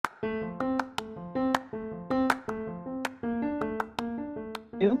Hello,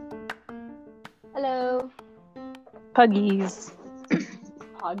 Puggies.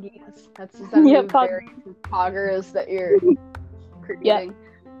 Poggies. Is that Yeah, new variant of poggers that you're creating?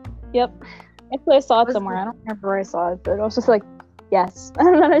 Yep. Actually, I saw it Was somewhere. I don't remember where I saw it, but I was just like, yes.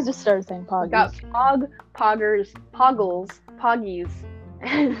 And then I just started saying We got Puggies. poggers, poggles, poggies.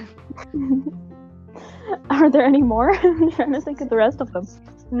 Are there any more? I'm trying to think of the rest of them.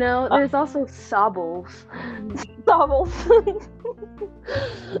 No, there's also sobbles. Sobbles.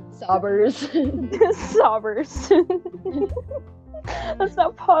 Sobbers. Sobbers. That's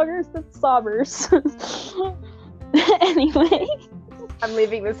not poggers, that's sobbers. Anyway. I'm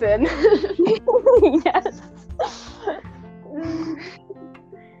leaving this in. Yes.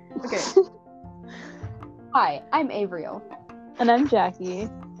 Okay. Hi, I'm Avriel. And I'm Jackie.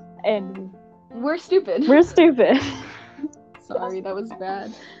 And we're stupid. We're stupid. Sorry, that was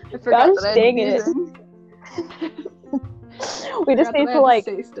bad. I forgot that I dang had it. to We just need to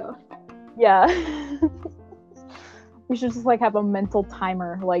say stuff. Yeah. We should just have a mental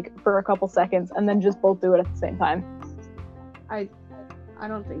timer for a couple seconds and then just both do it at the same time. I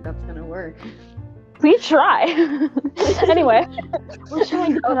don't think that's gonna work. We try. Anyway, we're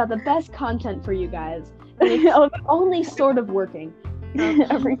trying to put out the best content for you guys. And it's only sort of working.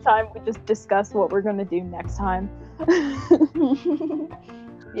 Every time we just discuss what we're gonna do next time.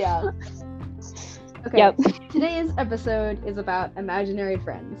 Yeah. Okay. Yep. Today's episode is about imaginary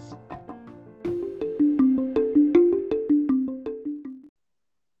friends.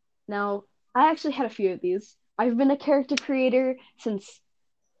 Now, I actually had a few of these. I've been a character creator since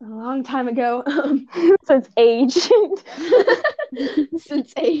a long time ago. Since age.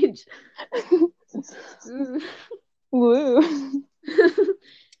 Since age. Woo.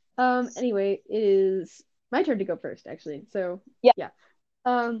 Anyway, it is my turn to go first, actually. So, yeah.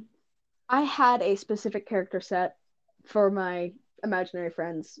 I had a specific character set for my imaginary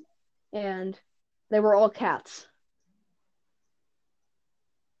friends, and they were all cats.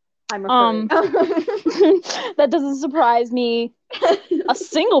 I'm afraid. That doesn't surprise me a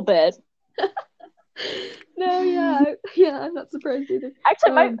single bit. No, yeah, I'm not surprised either.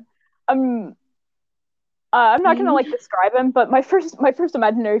 Actually, I'm not gonna describe him, but my first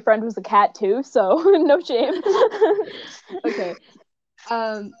imaginary friend was a cat too, so no shame. Okay.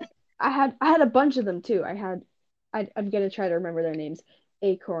 I had a bunch of them too. I'm gonna try to remember their names: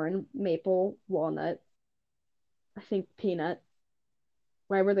 Acorn, Maple, Walnut, I think Peanut.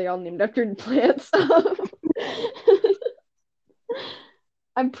 Why were they all named after plants?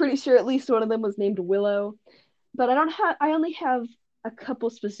 I'm pretty sure at least one of them was named Willow, but I only have a couple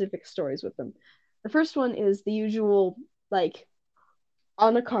specific stories with them. The first one is the usual,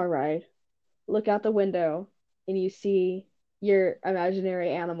 on a car ride, look out the window and you see your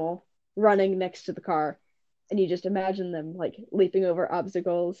imaginary animal running next to the car, and you just imagine them leaping over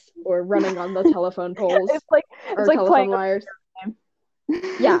obstacles or running on the telephone poles or telephone wires.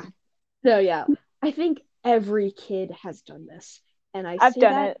 Yeah. No, yeah. I think every kid has done this. And I've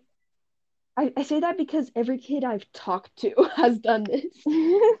done it. I say that because every kid I've talked to has done this.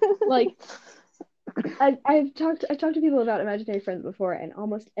 I've talked to people about imaginary friends before, and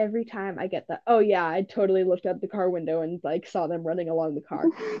almost every time I get that, oh yeah, I totally looked out the car window and saw them running along the car.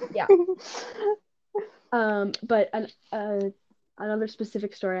 Yeah. But another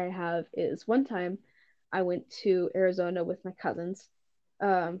specific story I have is one time I went to Arizona with my cousins,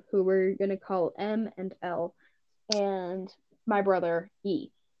 who we're gonna call M and L, and my brother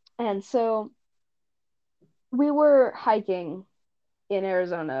E. And so we were hiking in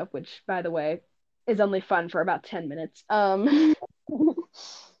Arizona, which, by the way, is only fun for about 10 minutes. Then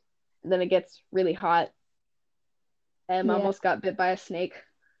it gets really hot. Almost got bit by a snake.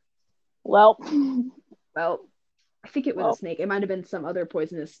 Well, I think it was a snake. It might have been some other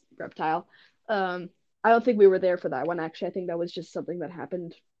poisonous reptile. I don't think we were there for that one, actually. I think that was just something that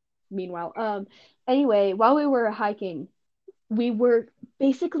happened meanwhile. Anyway, while we were hiking, we were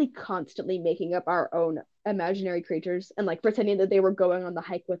basically constantly making up our own imaginary creatures and pretending that they were going on the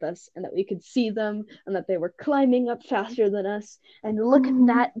hike with us and that we could see them and that they were climbing up faster than us, and look at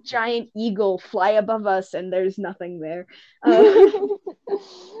that giant eagle fly above us and there's nothing there.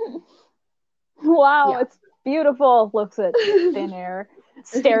 Wow, yeah. It's beautiful. Looks at thin air,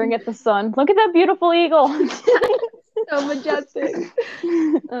 staring at the sun. Look at that beautiful eagle. So majestic.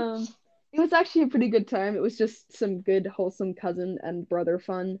 It was actually a pretty good time. It was just some good, wholesome cousin and brother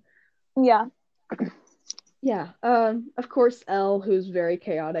fun. Yeah. Yeah. Of course, Elle, who's very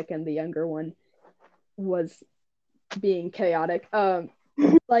chaotic, and the younger one was being chaotic. Naturally.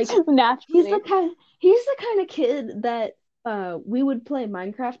 He's the kind of kid that we would play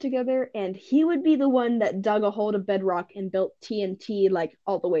Minecraft together, and he would be the one that dug a hole to bedrock and built TNT like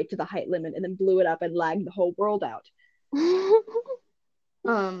all the way to the height limit, and then blew it up and lagged the whole world out.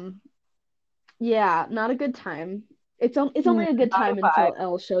 Um, yeah, not a good time. It's only a good Not a time vibe. until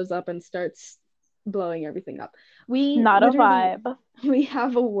Elle shows up and starts blowing everything up. We Not a literally vibe. we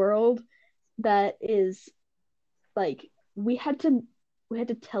have a world that is like we had to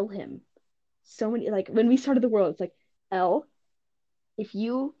tell him so many, like when we started the world, it's like, Elle, if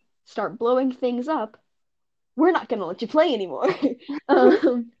you start blowing things up, we're not gonna let you play anymore.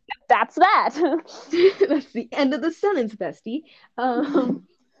 um, That's that. that's the end of the sentence, bestie. Um,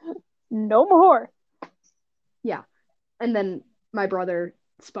 No more. yeah, and then my brother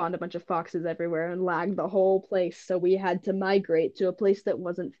spawned a bunch of foxes everywhere and lagged the whole place, so we had to migrate to a place that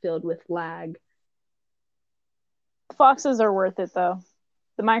wasn't filled with lag. Foxes are worth it though.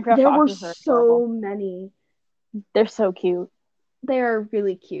 The Minecraft There were foxes are adorable. so many. They're so cute. They are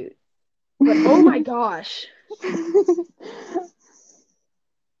really cute. But oh my gosh.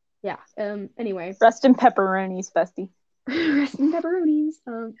 Yeah. Anyway. Rest in pepperonis, bestie. Rest in pepperonis.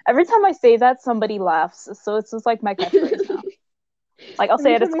 Every time I say that, somebody laughs. So it's just like my catchphrase now. Like I'll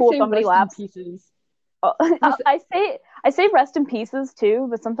say Every it at time I school, say somebody rest in laughs. pieces, Oh, I say, I say rest in pieces too,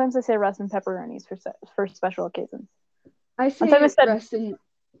 but sometimes I say rest in pepperonis for special occasions. I One time I say said, rest in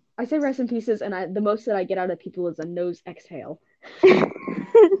I say rest in pieces, and the most that I get out of people is a nose exhale.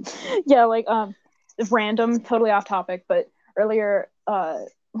 yeah, like random, totally off topic, but earlier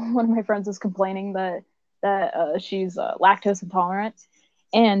one of my friends was complaining that she's lactose intolerant,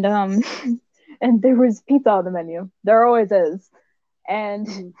 and and there was pizza on the menu. There always is. And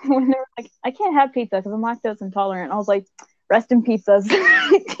Mhm. when they were like, I can't have pizza because I'm lactose intolerant, I was like, rest in pizzas.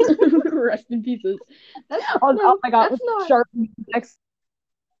 Rest in pieces. That's Oh no, my god, that's with not sharp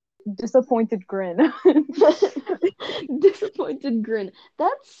disappointed grin. disappointed grin.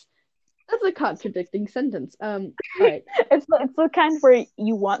 That's a contradicting sentence. All right. It's the kind where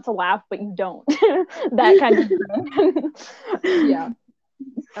you want to laugh but you don't. That kind of grin. Yeah.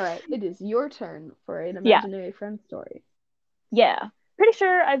 All right. It is your turn for an Yeah, imaginary friend story. yeah. Pretty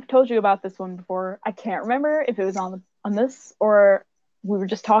sure I've told you about this one before. I can't remember if it was on this or we were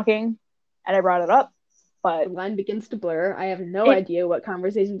just talking and I brought it up, The but line begins to blur. I have no it idea what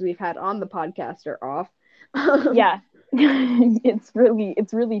conversations we've had on the podcast are off. Um, yeah. It's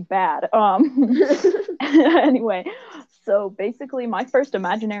really bad. Anyway, so basically my first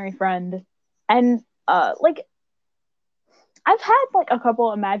imaginary friend and like I've had like a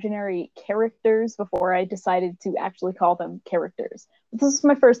couple imaginary characters before I decided to actually call them characters. This is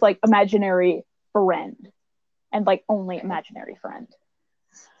my first like imaginary friend and like only okay. imaginary friend.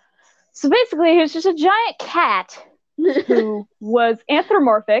 So basically, he was just a giant cat who was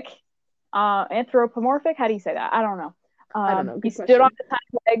anthropomorphic. Anthropomorphic? How do you say that? I don't know. I don't know. He Good stood on question. his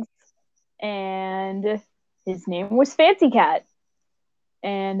hind legs, and his name was Fancy Cat.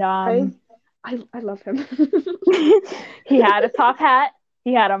 And I I love him. he had a top hat,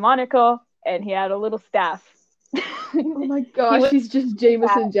 he had a monocle, and he had a little staff. Oh my He gosh, was he's just the cat.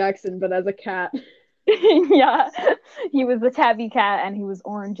 Jameson Jackson, but as a cat. Yeah, he was the tabby cat, and he was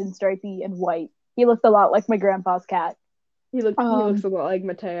orange and stripy and white. He looked a lot like my grandpa's cat. He looks Um, a lot like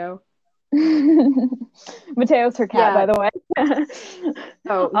Mateo. Mateo's her cat, by Yeah. the way.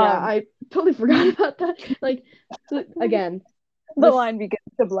 Oh yeah, um, I totally forgot about that. Like again, the this line begins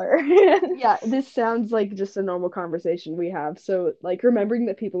to blur. yeah, this sounds like just a normal conversation we have. So like remembering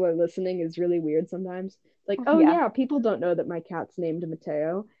that people are listening is really weird sometimes. Like, oh Yeah, yeah, people don't know that my cat's named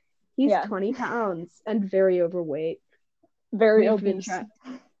Mateo. He's yeah, 20 pounds and very overweight. very We've been obese. trying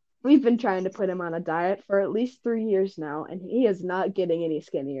we've been trying to put him on a diet for at least 3 years now, and he is not getting any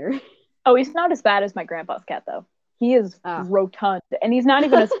skinnier. Oh, he's not as bad as my grandpa's cat, though. He is Ah. rotund, and he's not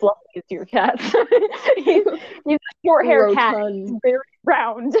even as fluffy as your cat. he's, he's a short hair cat. He's Rotund. very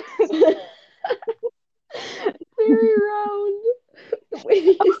round. Very round. The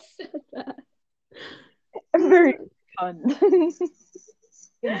way you said that. Very rotund.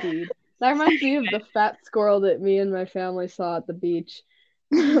 Indeed. That reminds me of the fat squirrel that me and my family saw at the beach.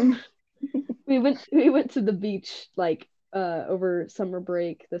 Um, we went to the beach like over summer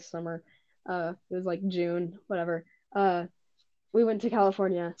break this summer. It was like June, whatever. We went to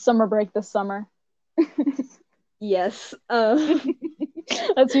California. Summer break this summer. Yes.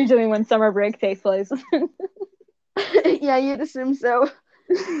 That's usually when summer break takes place. Yeah, you'd assume so.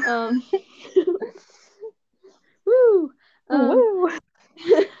 Um, woo. Um, Woo!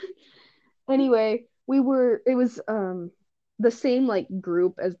 anyway, it was the same like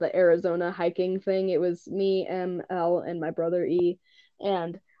group as the Arizona hiking thing. It was me, M, L, and my brother E,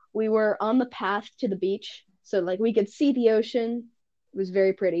 and we were on the path to the beach, So like we could see the ocean. It was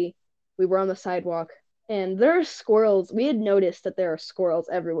very pretty. We were on the sidewalk, and there are squirrels. We had noticed that there are squirrels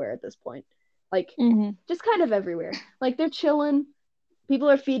everywhere at this point. Like Mm-hmm. just kind of everywhere. Like they're chilling. People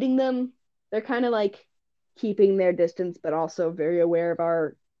are feeding them. They're kind of like keeping their distance, but also very aware of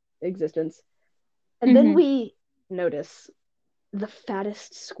our existence. And then Mm-hmm. we notice the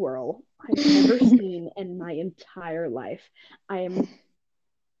fattest squirrel I've ever seen in my entire life. I am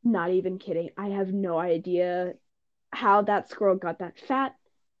not even kidding. I have no idea how that squirrel got that fat,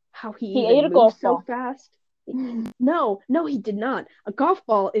 how he He ate even a moves golf so ball. fast. No, no, he did not. A golf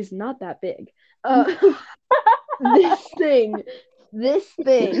ball is not that big. This thing, this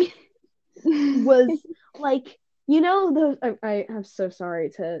thing was like, those. I am so sorry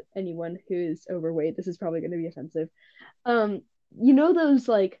to anyone who's overweight. This is probably going to be offensive. Um, those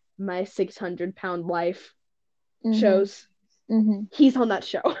like My 600 Pound Life Mm-hmm. shows. Mm-hmm. He's on that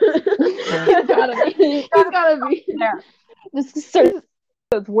show. He's gotta be. He's gotta be. There. Just search.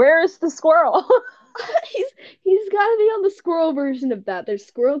 He's Where's the squirrel? he's he's gotta be on the squirrel version of that. There's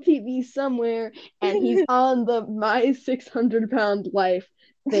Squirrel TV somewhere, and he's on the My 600 Pound Life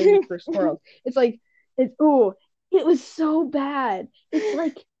thing for squirrels. It's like it was so bad. It's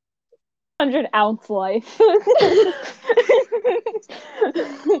like 100-ounce life. oh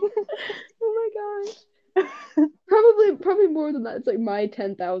my gosh. Probably more than that. It's like my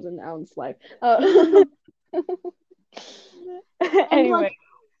 10,000 ounce life. And Anyway. like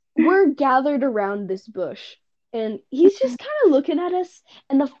we're gathered around this bush, and he's just kind of looking at us.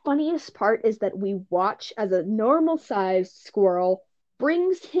 And the funniest part is that we watch as a normal sized squirrel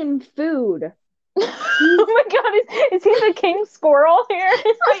brings him food. Oh He's my god, is he the king squirrel here?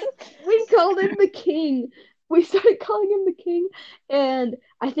 we called him the king. We started calling him the king, and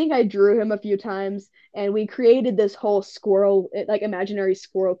I think I drew him a few times, and we created this whole squirrel, like imaginary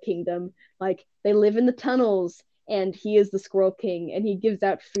squirrel kingdom. Like they live in the tunnels, and he is the squirrel king, and he gives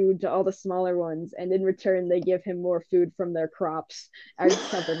out food to all the smaller ones, and in return they give him more food from their crops or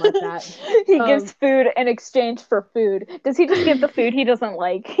something like that. He gives Um, food in exchange for food. Does he just give the food he doesn't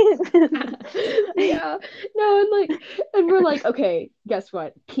like? yeah, no, and we're like, okay, guess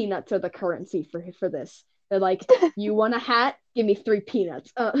what? Peanuts are the currency for this. They're like, you want a hat? Give me 3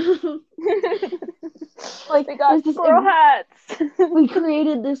 peanuts. Like We got there's this squirrel hats. we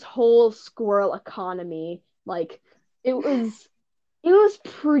created this whole squirrel economy. Like it was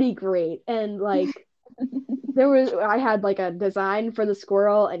pretty great, and like I had like a design for the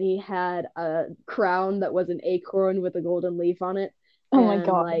squirrel, and he had a crown that was an acorn with a golden leaf on it, Oh my and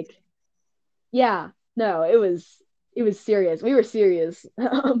god. like yeah, no, it was serious. We were serious.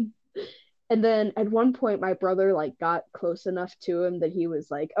 And then at one point my brother like got close enough to him that he was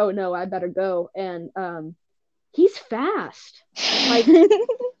like, "Oh no, I better go." And he's fast. Like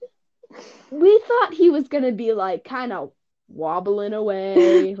we thought he was going to be like kind of wobbling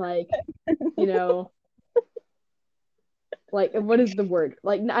away, like, you know, like what is the word?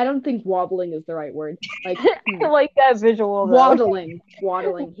 Like I don't think wobbling is the right word. Like I like that visual though. waddling.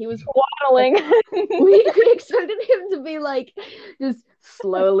 He was like Waddling. we expected him to be like just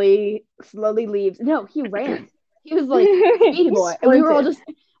slowly leaves. No, he ran. He was like speedy He boy, and sprinted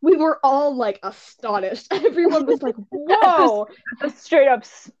we were all like astonished. Everyone was like, at "Whoa!" the straight up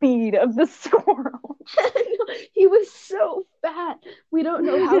speed of the squirrel. He was so fat. We don't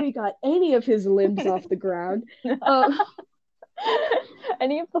know how he got any of his limbs off the ground. Uh,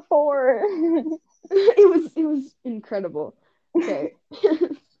 Any of the four. it was incredible. Okay.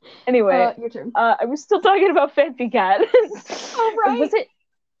 Anyway, Your turn. I was still talking about Fancy Cat. All right. Was it?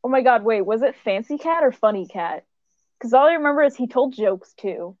 Oh my god! Wait, was it Fancy Cat or Funny Cat? Because all I remember is he told jokes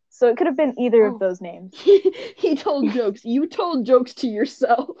too, so it could have been either of Oh. those names. He told jokes. You told jokes to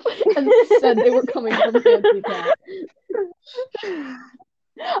yourself and said they were coming from Fancy Cat.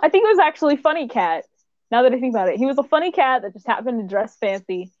 I think it was actually Funny Cat. Now that I think about it, he was a funny cat that just happened to dress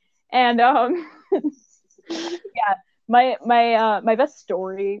fancy, and yeah, my best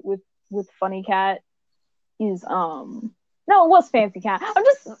story with Funny Cat is no, it was Fancy Cat. I'm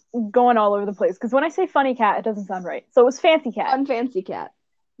just going all over the place because when I say Funny Cat, it doesn't sound right. So it was Fancy Cat, Fun Fancy Cat.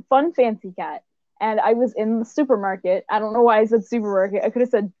 Fun Fancy Cat, and I was in the supermarket. I don't know why I said supermarket. I could have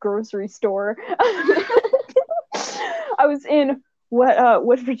said grocery store. I was in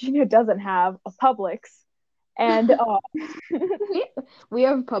what Virginia doesn't have, a Publix, and We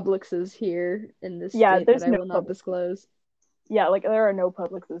have Publixes here in this yeah, state that there's I no will not Publix. disclose. Yeah, like there are no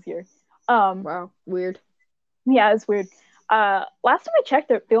Publixes here. Um, Wow, weird. yeah, it's weird. Last time I checked,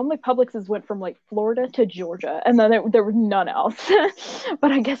 the only Publixes went from like Florida to Georgia, and then there was none else.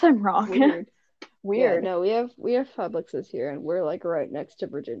 But I guess I'm wrong. Weird. Yeah, Weird. no, we have Publixes here, and we're like right next to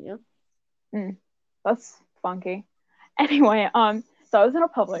Virginia. Mm, that's funky. Anyway, so I was in a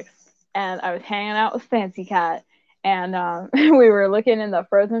Publix and I was hanging out with Fancy Cat, and we were looking in the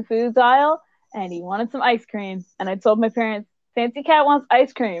frozen foods aisle, and he wanted some ice cream, and I told my parents, Fancy Cat wants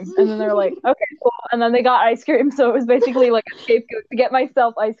ice cream, and then they're like, okay, cool, and then they got ice cream, so it was basically like a scapegoat to get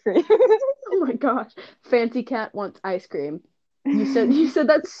myself ice cream. Oh my gosh. Fancy Cat wants ice cream. You said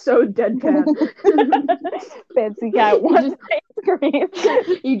that's so deadpan. Fancy Cat You wants just ice cream.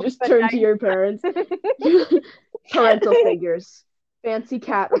 you just But turn to your parents. Parental figures. Fancy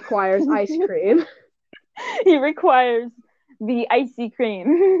Cat requires ice cream. he requires the icy cream.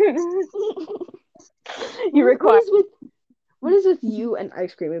 he requires. What is with you and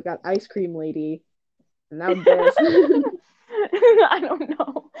ice cream? We've got ice cream lady, and now this. I don't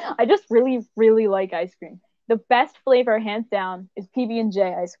know. I just really, really like ice cream. The best flavor, hands down, is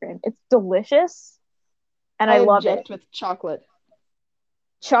PB&J ice cream. It's delicious, and I love it. object with chocolate.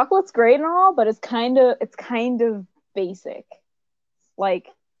 Chocolate's great and all, but it's kind of basic. Like,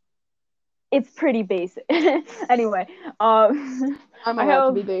 it's pretty basic. Anyway, I'm allowed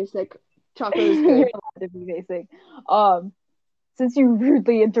to be basic. Chocolate is good. You're allowed to be basic. Since you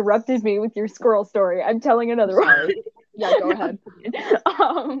rudely interrupted me with your squirrel story, I'm telling another one. Yeah, go ahead.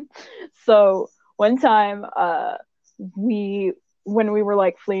 So one time, when we were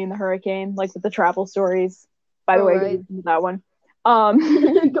like fleeing the hurricane, like with the travel stories. By the way, right. go listen to that one.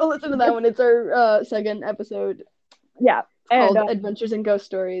 Go listen to that one. It's our second episode. Yeah, called Adventures in Ghost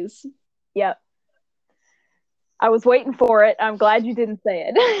Stories. Yeah. I was waiting for it. I'm glad you didn't say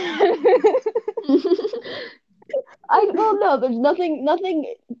it. I don't know. There's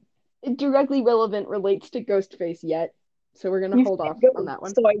nothing directly relevant relates to Ghostface yet, so we're gonna hold off on that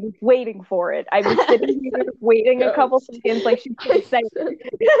one. So I was waiting for it. I was sitting here waiting a couple seconds, like she could say it.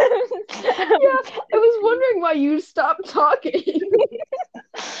 Yeah, I was wondering why you stopped talking.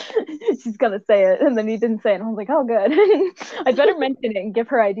 She's gonna say it, and then you didn't say it. And I was like, oh, good. I better mention it and give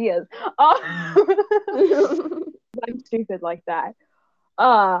her ideas. I'm stupid like that.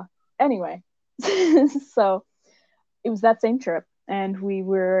 Anyway, so it was that same trip, and we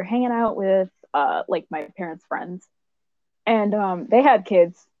were hanging out with like my parents' friends, and they had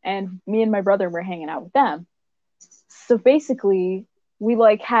kids, and me and my brother were hanging out with them. So basically, we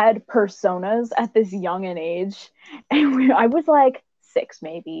like had personas at this young an age, and I was like 6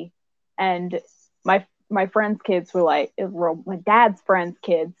 maybe, and my friends' kids were like, my dad's friends'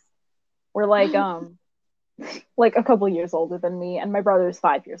 kids were like like a couple years older than me, and my brother's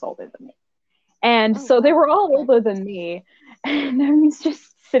 5 years older than me. And so they were all older than me. And I was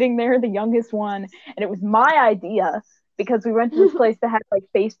just sitting there, the youngest one. And it was my idea because we went to this place that had like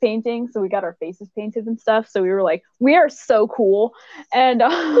face painting. So we got our faces painted and stuff. So we were like, we are so cool. And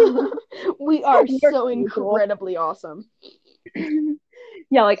we are so incredibly awesome.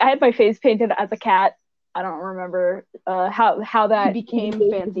 Yeah, like I had my face painted as a cat. I don't remember how that you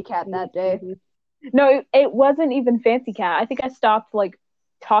became Fancy Cat that day. No, it wasn't even Fancy Cat. I think I stopped like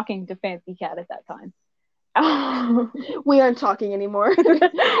talking to Fancy Cat at that time. We aren't talking anymore.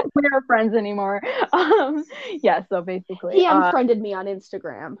 We aren't friends anymore. Yeah, so basically he unfriended me on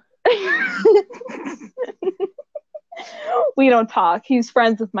Instagram. We don't talk. He's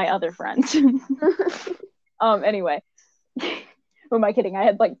friends with my other friends. Anyway, who am I kidding? I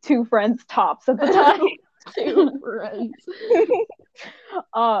had like 2 friends tops at the time. 2 friends.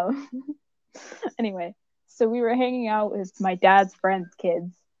 Anyway, so we were hanging out with my dad's friends'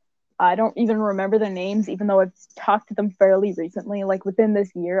 kids. I don't even remember their names, even though I've talked to them fairly recently, like within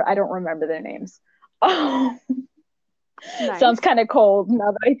this year. I don't remember their names. Nice. Sounds kind of cold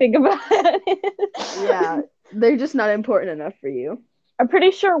now that I think about it. Yeah, they're just not important enough for you. I'm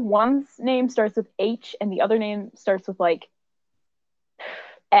pretty sure one's name starts with H and the other name starts with like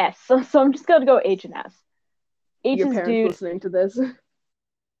S. So I'm just going to go H and S. H Your is parents dude. Listening to this.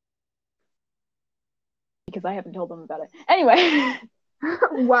 Because I haven't told them about it. Anyway.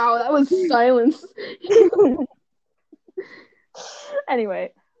 Wow, that was silence.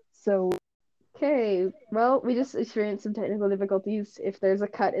 Anyway, so. Okay, well, we just experienced some technical difficulties. If there's a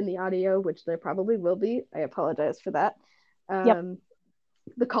cut in the audio, which there probably will be, I apologize for that. Yep.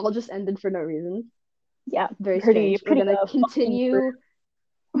 The call just ended for no reason. Yeah, very strange. We're gonna continue.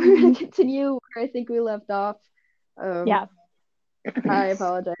 We're gonna continue where I think we left off. Yeah. I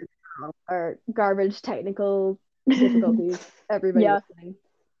apologize for our garbage technical difficulties. Everybody listening,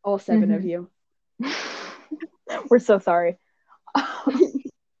 all 7 of you. We're so sorry.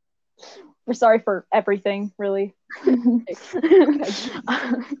 We're sorry for everything, really.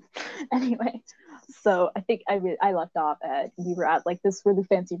 Anyway, so I think I left off at, we were at like this really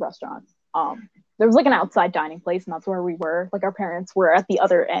fancy restaurant. there was like an outside dining place, and that's where we were. Like our parents were at the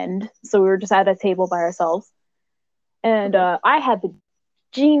other end, so we were just at a table by ourselves. And Okay. I had the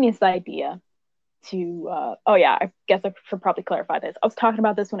genius idea to. Oh yeah, I guess I should probably clarify this. I was talking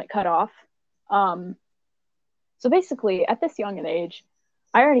about this when it cut off. Um, so basically, at this young an age,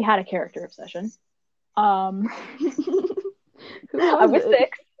 I already had a character obsession. Um, Who I was was it?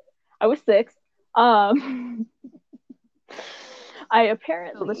 6. I was 6. Um, I Spill the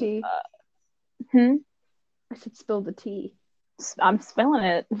apparently. tea. Hmm? I said spill the tea. I'm spelling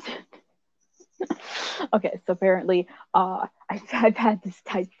it. Okay, so apparently, I've had this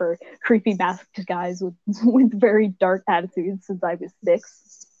type for creepy masked guys with very dark attitudes since I was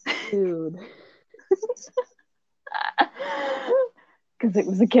 6. Dude. Because it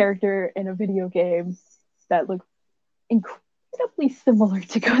was a character in a video game that looked incredibly similar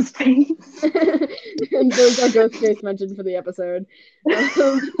to Ghostface. And there's our Ghostface mentioned for the episode.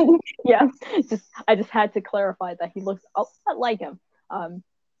 Yeah, I just had to clarify that he looks a lot like him.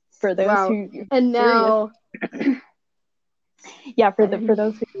 For those Wow. who And are curious, now yeah, for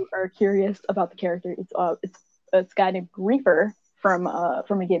those who are curious about the character, it's a guy named Reaper from a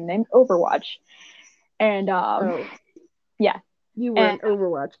game named Overwatch, and oh, yeah, you were and an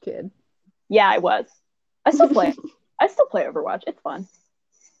Overwatch kid. yeah, I was. I still play. I still play Overwatch. It's fun.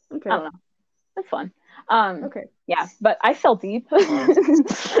 I Okay. don't know. It's fun. Okay. Yeah, but I fell deep.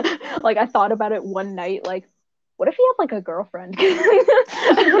 Like I thought about it one night. Like, what if he had like a girlfriend?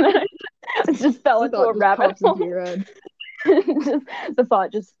 I just fell The into a thought just rabbit pops into hole. your head. Just, the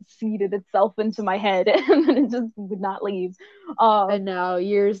thought just seeded itself into my head, and then it just would not leave. And now,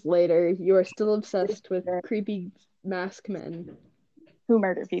 years later, you are still obsessed with creepy mask men. Who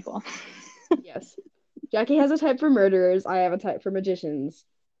murder people? Yes. Jackie has a type for murderers. I have a type for magicians.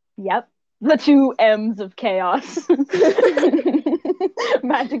 Yep, the two M's of chaos: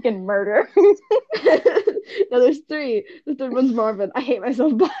 magic and murder. No, there's three. The third one's Marvin. I hate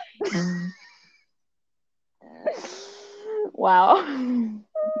myself by. Wow.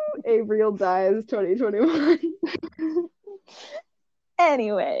 April dies 2021.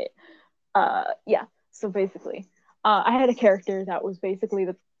 Anyway, yeah. So basically, I had a character that was basically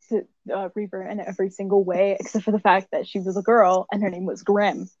the Reaper in every single way, except for the fact that she was a girl and her name was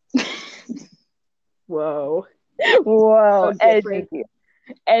Grim. Whoa. Whoa, So different.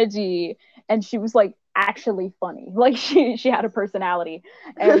 edgy, and she was like actually funny. Like she had a personality,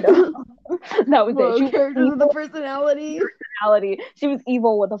 and that was it. Whoa, She was characters with a evil personality. personality. She was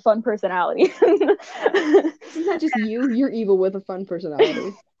evil with a fun personality. Isn't that just you? You're evil with a fun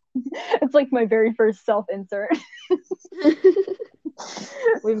personality. It's like my very first self insert.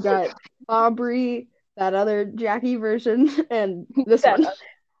 We've got Aubrey, that other Jackie version, and this That one.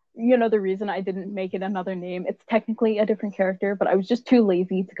 You know the reason I didn't make it another name. It's technically a different character, but I was just too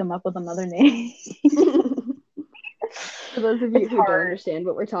lazy to come up with another name. For those of you It's who don't hard. understand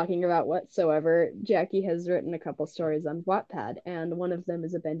what we're talking about whatsoever, Jackie has written a couple stories on Wattpad, and one of them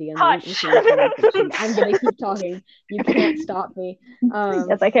is a Bendy and the Ink Hush. Machine fan fiction. I'm gonna keep talking. You can't stop me.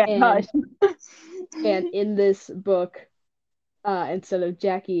 Yes, I can. Hush. And in this book, instead of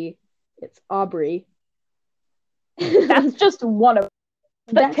Jackie, it's Aubrey. That's just one of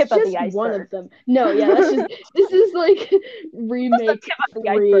the That's tip of just the one iceberg. of them. No, yeah, that's just this is like remake Tip of the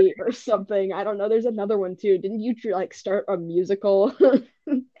iceberg. 3 or something. I don't know. There's another one too. Didn't you like start a musical?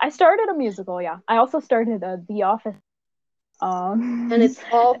 I started a musical, yeah. I also started The Office. And it's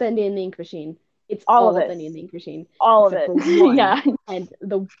all Bendy and the Ink Machine. It's All of all it. Bendy and the Ink Machine, All of except it. for one. Yeah. And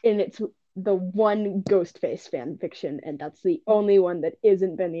it's the one Ghostface fan fiction, and that's the only one that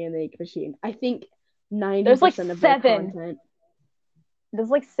isn't Bendy and the Ink Machine. I think There's like 90% of their 7. content. There's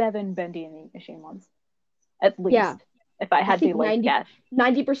like 7 Bendy and the Ink Machine ones. At Yeah, least. If I I had to think like guess.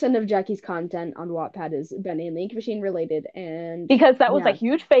 90% of Jackie's content on Wattpad is Benny and the Ink Machine related, and Because that was a yeah,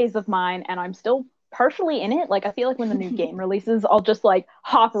 huge phase of mine, and I'm still partially in it. Like I feel like when the new game releases, I'll just like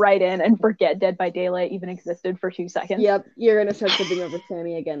hop right in and forget Dead by Daylight even existed for 2 seconds. yep, you're gonna start tripping over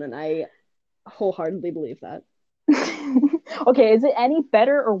Sammy again, and I wholeheartedly believe that. Okay, is it any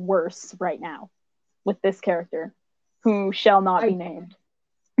better or worse right now with this character who shall not be named?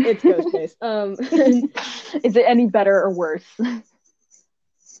 It's Ghostface. Is it any better or worse?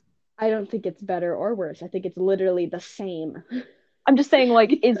 I don't think it's better or worse. I think it's literally the same. I'm just saying,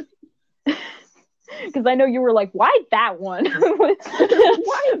 like, is because I know you were like, why that one?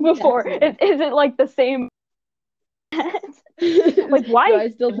 Why before? Is it like the same? Like why?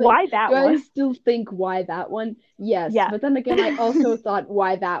 Why that one? I still think why that one? Yes, yeah. But then again, I also thought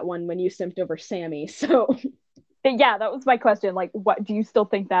why that one when you simped over Sammy. So yeah, that was my question. Like, what do you still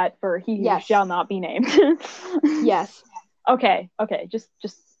think that for he who shall not be named? Yes. Okay. Just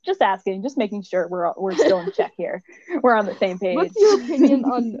just asking, just making sure we're still in check here. We're on the same page. What's your opinion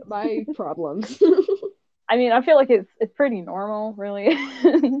on my problems? I mean, I feel like it's pretty normal, really.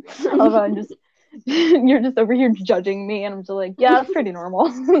 Although I'm just you're just over here judging me, and I'm just like, yeah, it's pretty normal.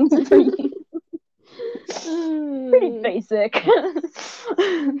 Pretty basic.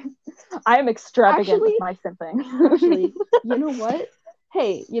 I am extravagant with my simping. Actually, you know what?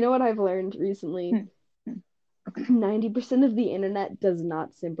 Hey, you know what I've learned recently? 90% of the internet does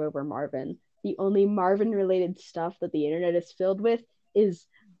not simp over Marvin. The only Marvin related stuff that the internet is filled with is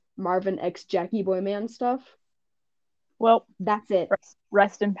Marvin X Jackie Boy Man stuff. Well, that's it.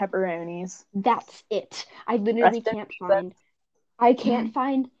 Rest in pepperonis. That's it. I literally can't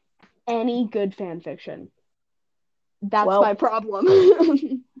find any good fan fiction. That's my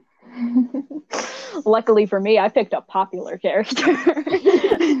problem. Luckily for me, I picked a popular character.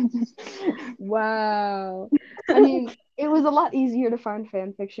 Wow. I mean, it was a lot easier to find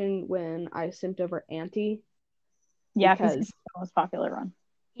fan fiction when I simped over Auntie. Yeah, because he's the most popular one.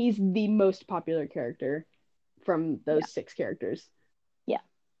 He's the most popular character from those 6 characters. Yeah.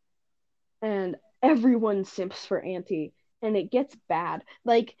 And everyone simps for Auntie, and it gets bad.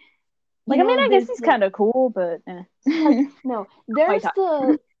 Like I mean, I guess he's kind of cool, but no, there's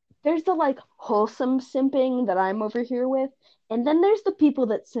the like wholesome simping that I'm over here with, and then there's the people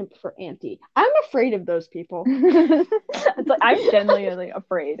that simp for Auntie. I'm afraid of those people. It's like I'm genuinely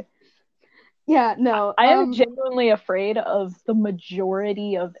afraid. Yeah, no. I am genuinely afraid of the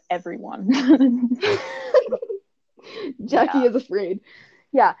majority of everyone. Jackie is afraid.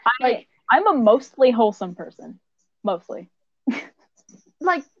 Yeah, I'm a mostly wholesome person. Mostly.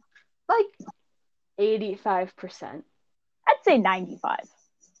 like 85%. I'd say 95.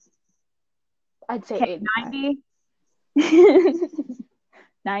 I'd say 90.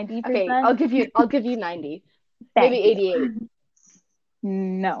 90%. Okay, I'll give you 90. Maybe 88.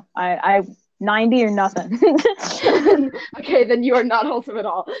 No, I 90 or nothing. Okay, then you are not wholesome at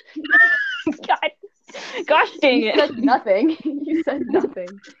all. Gosh dang it. You said nothing. You said nothing.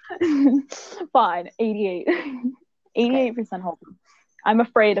 Fine, 88. 88% wholesome. I'm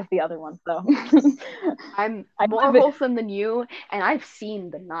afraid of the other ones, though. I'm more wholesome than you, and I've seen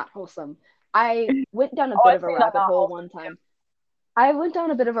the not wholesome. I went down a bit of a rabbit hole one time.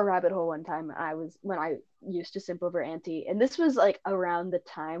 When I used to simp over Auntie, and this was like around the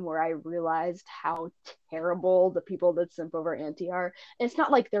time where I realized how terrible the people that simp over Auntie are. And it's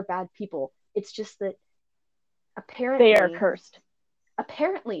not like they're bad people. It's just that apparently they are cursed.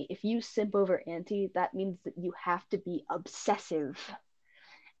 Apparently, if you simp over Auntie, that means that you have to be obsessive.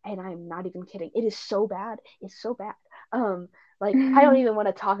 And I'm not even kidding. It is so bad. It's so bad. I don't even want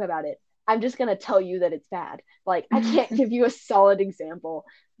to talk about it. I'm just gonna tell you that it's bad. Like, I can't give you a solid example,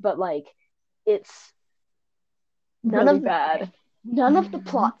 but like, it's really bad. None of the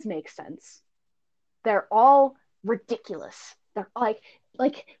plots make sense. They're all ridiculous. They're like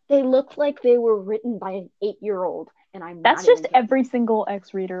they look like they were written by an 8-year-old, and that's just every single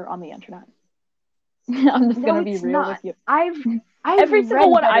X-reader on the internet. I'm just gonna be real with you. Every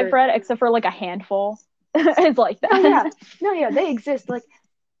single one I've read, except for like a handful, is like that. No, they exist. Like,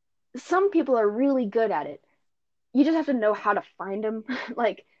 some people are really good at it. You just have to know how to find them.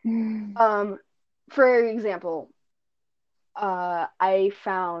 Like, for example, I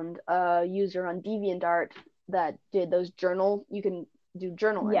found a user on DeviantArt that did those journal. You can do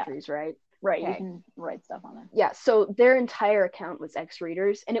journal entries, right? Right, okay. You can write stuff on it. Yeah, so their entire account was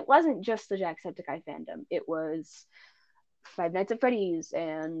X-readers, and it wasn't just the Jacksepticeye fandom. It was Five Nights at Freddy's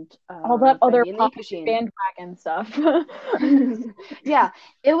and all that other bandwagon stuff. Yeah,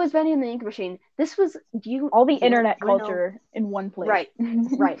 it was Bendy and the Ink Machine. This was all the internet culture in one place.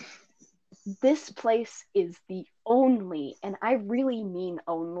 Right. This place is the only, and I really mean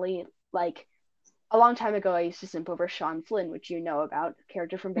only, like, a long time ago, I used to simp over Sean Flynn, which you know about,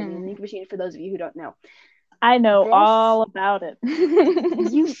 character from Bendy and the Ink Machine, for those of you who don't know. I know all about it.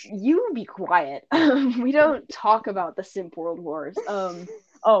 You be quiet. We don't talk about the simp world wars.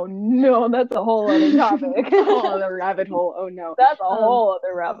 Oh no, that's a whole other topic. A whole other rabbit hole. Oh no. That's a whole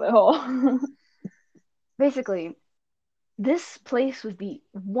other rabbit hole. Basically, this place was the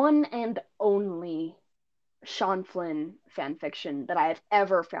one and only Sean Flynn fanfiction that I have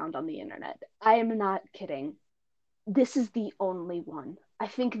ever found on the internet. I am not kidding. This is the only one. I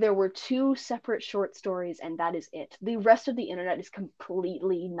think there were 2 separate short stories, and that is it. The rest of the internet is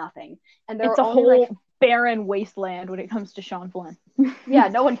completely nothing. And it's a whole barren wasteland when it comes to Sean Flynn. Yeah,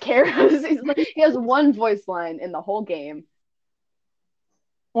 no one cares. He has one voice line in the whole game.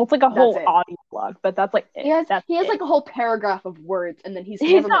 Well, it's like a That's whole it. audio log, but that's like He it. has That's he has it. like a whole paragraph of words, and then he's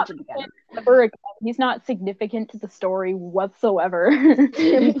He's never not mentioned again. ever again. He's not significant to the story whatsoever.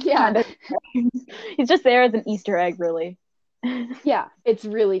 He's Yeah, kind of he's just there as an Easter egg, really. yeah, it's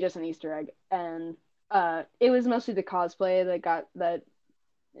really just an Easter egg, and it was mostly the cosplay that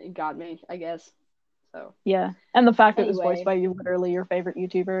got me, I guess. So Yeah, and the fact it was voiced anyway, by you, literally your favorite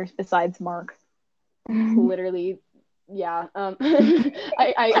YouTuber besides Mark. literally, yeah.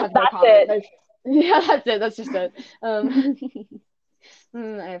 I have no That's comment. it. Yeah, that's it. That's just it.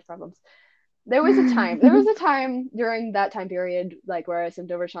 I have problems. There was a time during that time period, like where I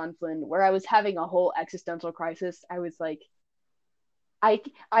simped over Sean Flynn, where I was having a whole existential crisis. I was like, I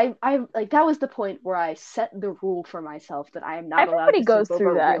like that was the point where I set the rule for myself that I am not allowed Everybody to goes simp through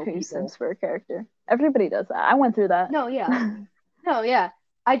over that real who people. sims for a character. Everybody does that. I went through that. No, yeah, no, yeah.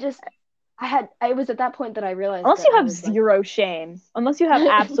 I just I was at that point that I realized Unless that you I have was like, zero shame. Unless you have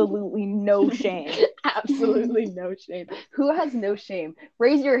absolutely no shame. absolutely no shame. Who has no shame?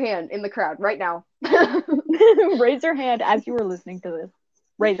 Raise your hand in the crowd right now. Raise your hand as you were listening to this.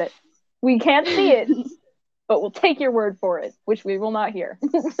 Raise it. We can't see it, but we'll take your word for it, which we will not hear.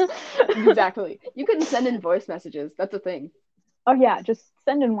 Exactly. You can send in voice messages. That's a thing. Oh yeah, just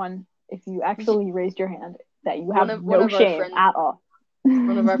send in one if you actually raised your hand that you One have of one no of our shame friends at all.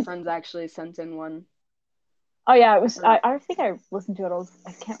 one of our friends actually sent in one. Oh yeah, it was. Uh, I think I listened to it.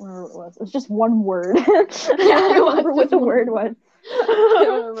 I can't remember what it was. It was just one word. I yeah, it don't was remember what just the one word word. was. I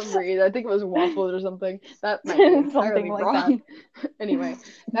don't remember either. I think it was waffles or something. That might be Something entirely like that. wrong. Anyway,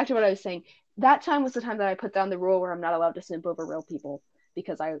 back to what I was saying. That time was the time that I put down the rule where I'm not allowed to simp over real people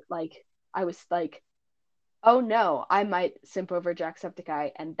because I was like, oh no, I might simp over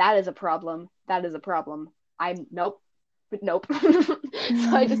Jacksepticeye, and that is a problem. That is a problem. I'm nope, nope. So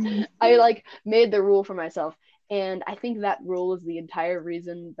I like made the rule for myself, and I think that rule is the entire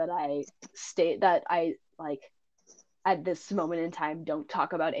reason that I like at this moment in time don't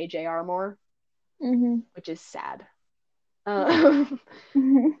talk about AJR more, Mhm. which is sad. Uh,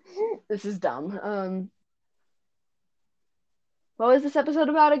 this is dumb. What was this episode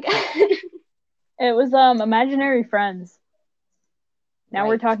about again? It was imaginary friends. Now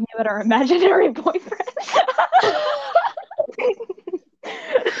we're Right. talking about our imaginary boyfriend.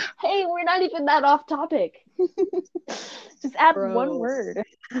 Hey, we're not even that off topic. Just add one Bro. word.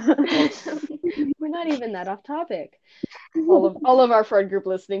 We're not even that off topic. All of our friend group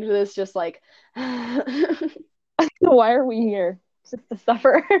listening to this just like Why are we here? Just to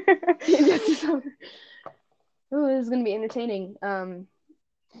suffer. Ooh, this is gonna be entertaining.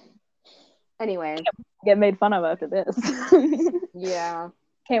 Anyway, Get made fun of after this. yeah.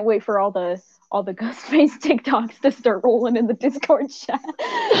 Can't wait for all the ghost face TikToks to start rolling in the Discord chat.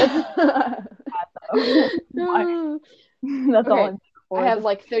 That's all Okay, I'm I for. have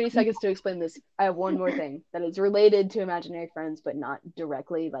like 30 seconds to explain this. I have one more thing that is related to imaginary friends, but not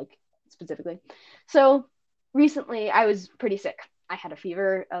directly, like specifically. So recently, I was pretty sick. I had a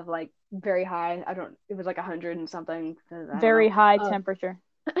fever of like very high. It was like 100 and something. I don't Very high know. temperature.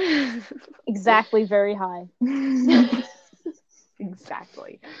 Exactly, very high.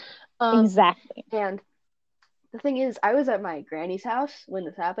 Exactly. Exactly. And the thing is, I was at my granny's house when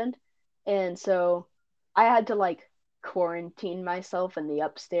this happened, and so I had to like quarantine myself in the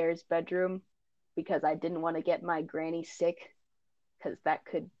upstairs bedroom because I didn't want to get my granny sick because that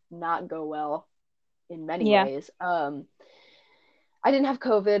could not go well in many Yeah. ways. I didn't have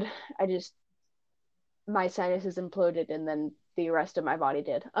COVID. I just my sinuses imploded and then the rest of my body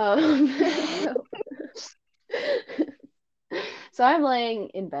did. So so I'm laying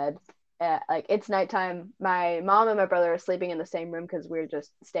in bed. Like it's nighttime. My mom and my brother are sleeping in the same room because we're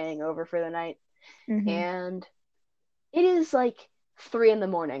just staying over for the night. Mm-hmm. And it is like 3 in the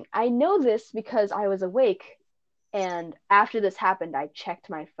morning. I know this because I was awake, and after this happened, I checked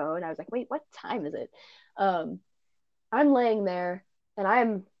my phone. I was like, wait, what time is it? Um, I'm laying there and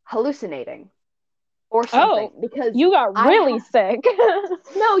I'm hallucinating or something Oh, because you got I really had sick.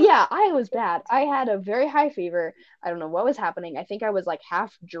 no, yeah, I was bad. I had a very high fever. I don't know what was happening. I think I was like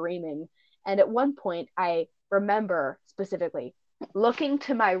half dreaming. And at one point, I remember specifically looking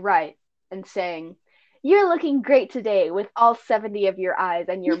to my right and saying, "You're looking great today with all 70 of your eyes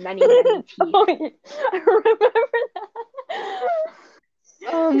and your many, many teeth." Oh, yeah. I remember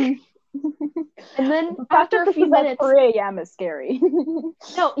Um, and then the fact after that a this few is at minutes, 3 a.m. is scary. Do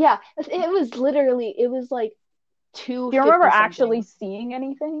no, yeah, it was like you remember 2:50 actually something. seeing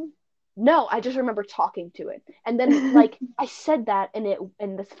anything? No, I just remember talking to it. And then like I said that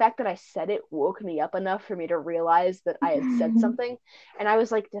and the fact that I said it woke me up enough for me to realize that I had said something. And I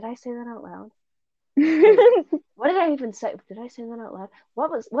was like, did I say that out loud? Wait, what did I even say? Did I say that out loud?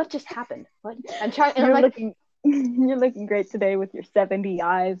 What just happened? What? I'm trying, and I'm You're like, looking you're looking great today with your 70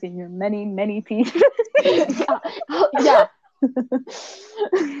 eyes and your many, many teeth. yeah, oh, yeah.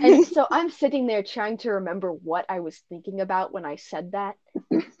 And so I'm sitting there trying to remember what I was thinking about when I said that.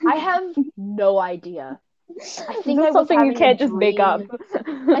 I have no idea. I This think is I was something you having a can't just make up.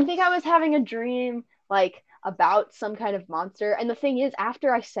 dream. I think I was having a dream like about some kind of monster. And the thing is,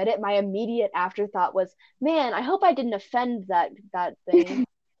 after I said it, my immediate afterthought was, man, I hope I didn't offend that thing.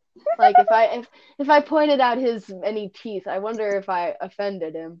 Like if I pointed out his many teeth, I wonder if I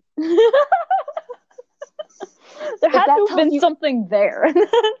offended him. There If had that to have tells been you something there.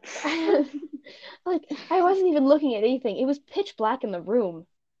 like I wasn't even looking at anything. It was pitch black in the room.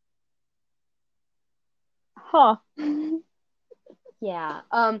 Huh. Yeah.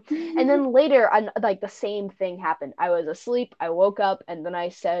 And then later, like the same thing happened. I was asleep. I woke up, and then I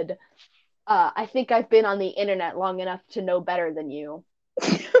said, "I think I've been on the internet long enough to know better than you."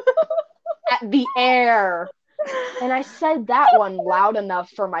 At the air, and I said that one loud enough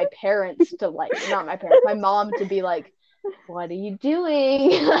for my parents to like, not my parents, my mom to be like, "What are you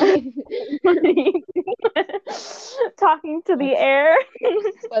doing?" Like, Talking to the what's air.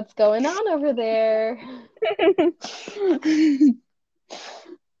 what's going on over there?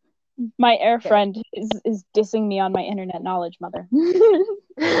 My air Okay. friend is dissing me on my internet knowledge, mother.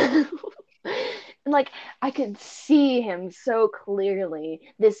 And like I could see him so clearly,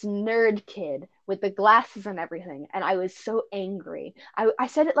 this nerd kid with the glasses and everything, and I was so angry. I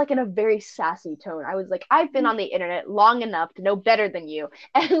said it like in a very sassy tone. I was like, I've been on the internet long enough to know better than you.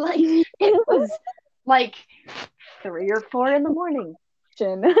 And like it was like 3 or 4 in the morning.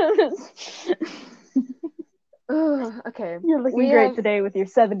 Okay. You're looking We great have today with your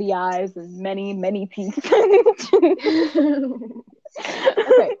 70 eyes and many, many teeth. okay.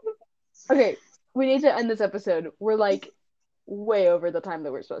 Okay. We need to end this episode. We're like way over the time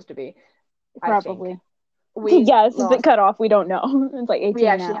that we're supposed to be, I think. Probably. We Yes, is it lost cut off? We don't know. It's like we 18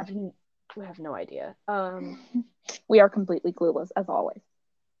 actually now. have no idea. We are completely clueless, as always.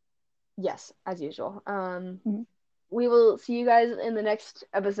 Yes, as usual. Mhm. We will see you guys in the next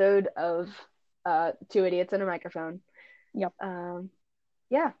episode of Two Idiots and a Microphone. Yep.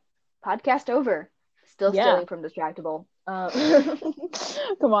 Yeah, podcast over. Still Yeah. stealing from Distractable.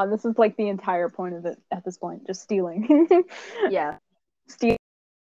 Come on, this is like the entire point of it at this point. Just stealing. Yeah. Steal